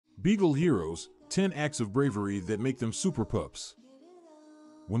Beagle Heroes, 10 Acts of Bravery that make them Superpups.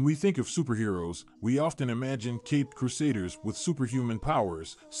 When we think of superheroes, we often imagine caped crusaders with superhuman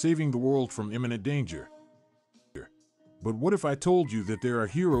powers, saving the world from imminent danger. But what if I told you that there are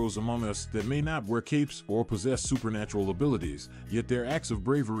heroes among us that may not wear capes or possess supernatural abilities, yet their acts of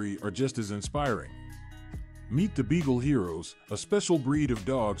bravery are just as inspiring? Meet the Beagle Heroes, a special breed of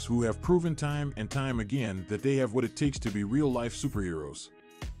dogs who have proven time and time again that they have what it takes to be real-life superheroes.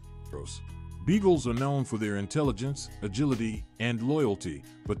 Beagles are known for their intelligence, agility, and loyalty,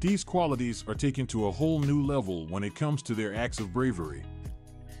 but these qualities are taken to a whole new level when it comes to their acts of bravery.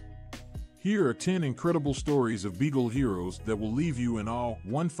 Here are 10 incredible stories of Beagle heroes that will leave you in awe.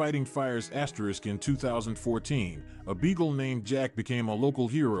 1. Fighting fires. In 2014, a beagle named Jack became a local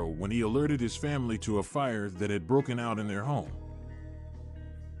hero when he alerted his family to a fire that had broken out in their home.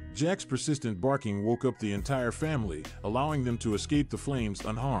 Jack's persistent barking woke up the entire family, allowing them to escape the flames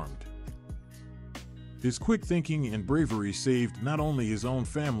unharmed. His quick thinking and bravery saved not only his own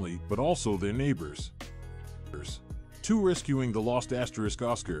family, but also their neighbors. 2. Rescuing the lost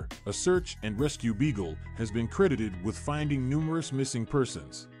Oscar, a search and rescue beagle, has been credited with finding numerous missing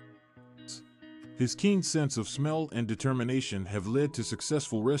persons. His keen sense of smell and determination have led to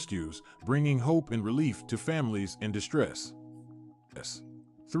successful rescues, bringing hope and relief to families in distress.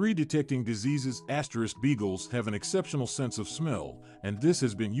 3. Detecting diseases. Beagles have an exceptional sense of smell, and this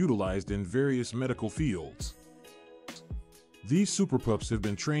has been utilized in various medical fields. These superpups have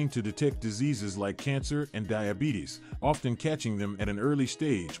been trained to detect diseases like cancer and diabetes, often catching them at an early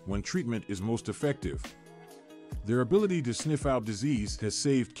stage when treatment is most effective. Their ability to sniff out disease has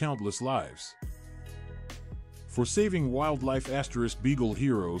saved countless lives. For saving wildlife. Beagle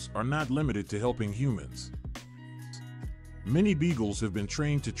heroes are not limited to helping humans. Many beagles have been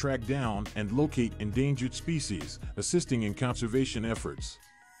trained to track down and locate endangered species, assisting in conservation efforts.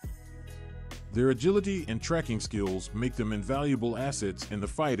 Their agility and tracking skills make them invaluable assets in the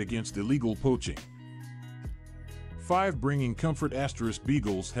fight against illegal poaching. 5. Bringing comfort.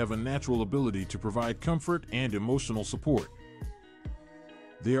 Beagles have a natural ability to provide comfort and emotional support.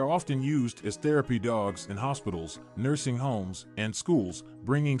 They are often used as therapy dogs in hospitals, nursing homes, and schools,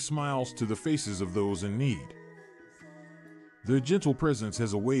 bringing smiles to the faces of those in need. Their gentle presence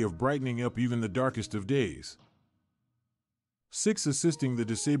has a way of brightening up even the darkest of days. 6. Assisting the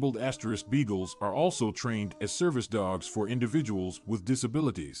disabled. Beagles are also trained as service dogs for individuals with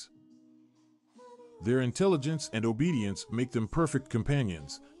disabilities. Their intelligence and obedience make them perfect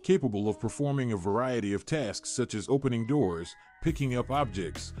companions, capable of performing a variety of tasks such as opening doors, picking up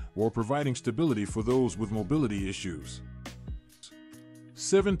objects, or providing stability for those with mobility issues.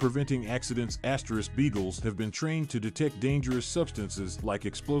 7. Preventing accidents. Beagles have been trained to detect dangerous substances like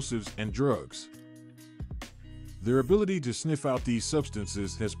explosives and drugs. Their ability to sniff out these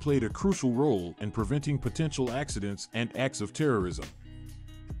substances has played a crucial role in preventing potential accidents and acts of terrorism.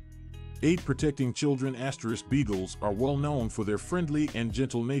 8. Protecting children. Beagles are well known for their friendly and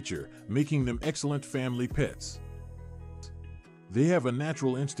gentle nature, making them excellent family pets. They have a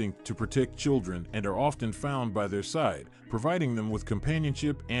natural instinct to protect children and are often found by their side, providing them with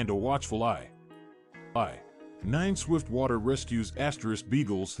companionship and a watchful eye. 9. Swift water rescues.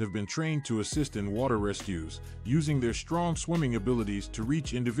 Beagles have been trained to assist in water rescues, using their strong swimming abilities to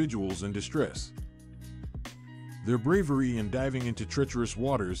reach individuals in distress. Their bravery in diving into treacherous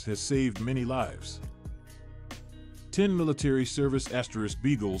waters has saved many lives. 10. Military service.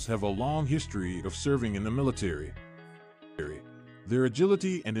 Beagles have a long history of serving in the military. Their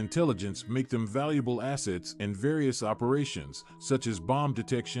agility and intelligence make them valuable assets in various operations, such as bomb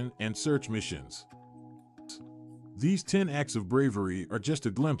detection and search missions. These 10 acts of bravery are just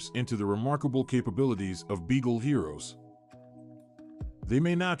a glimpse into the remarkable capabilities of Beagle heroes. They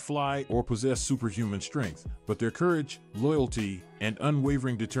may not fly or possess superhuman strength, but their courage, loyalty, and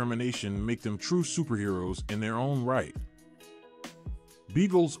unwavering determination make them true superheroes in their own right.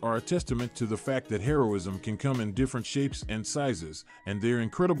 Beagles are a testament to the fact that heroism can come in different shapes and sizes, and their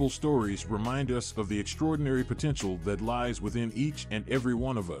incredible stories remind us of the extraordinary potential that lies within each and every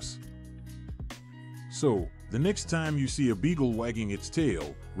one of us. So, the next time you see a beagle wagging its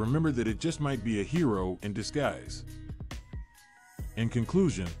tail, remember that it just might be a hero in disguise. In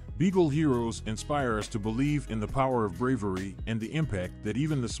conclusion, Beagle heroes inspire us to believe in the power of bravery and the impact that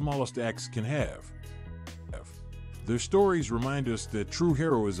even the smallest acts can have. Their stories remind us that true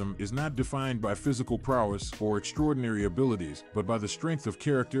heroism is not defined by physical prowess or extraordinary abilities, but by the strength of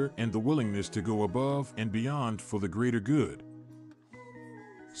character and the willingness to go above and beyond for the greater good.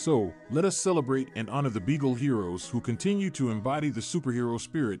 So, let us celebrate and honor the Beagle heroes who continue to embody the superhero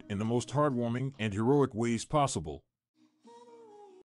spirit in the most heartwarming and heroic ways possible.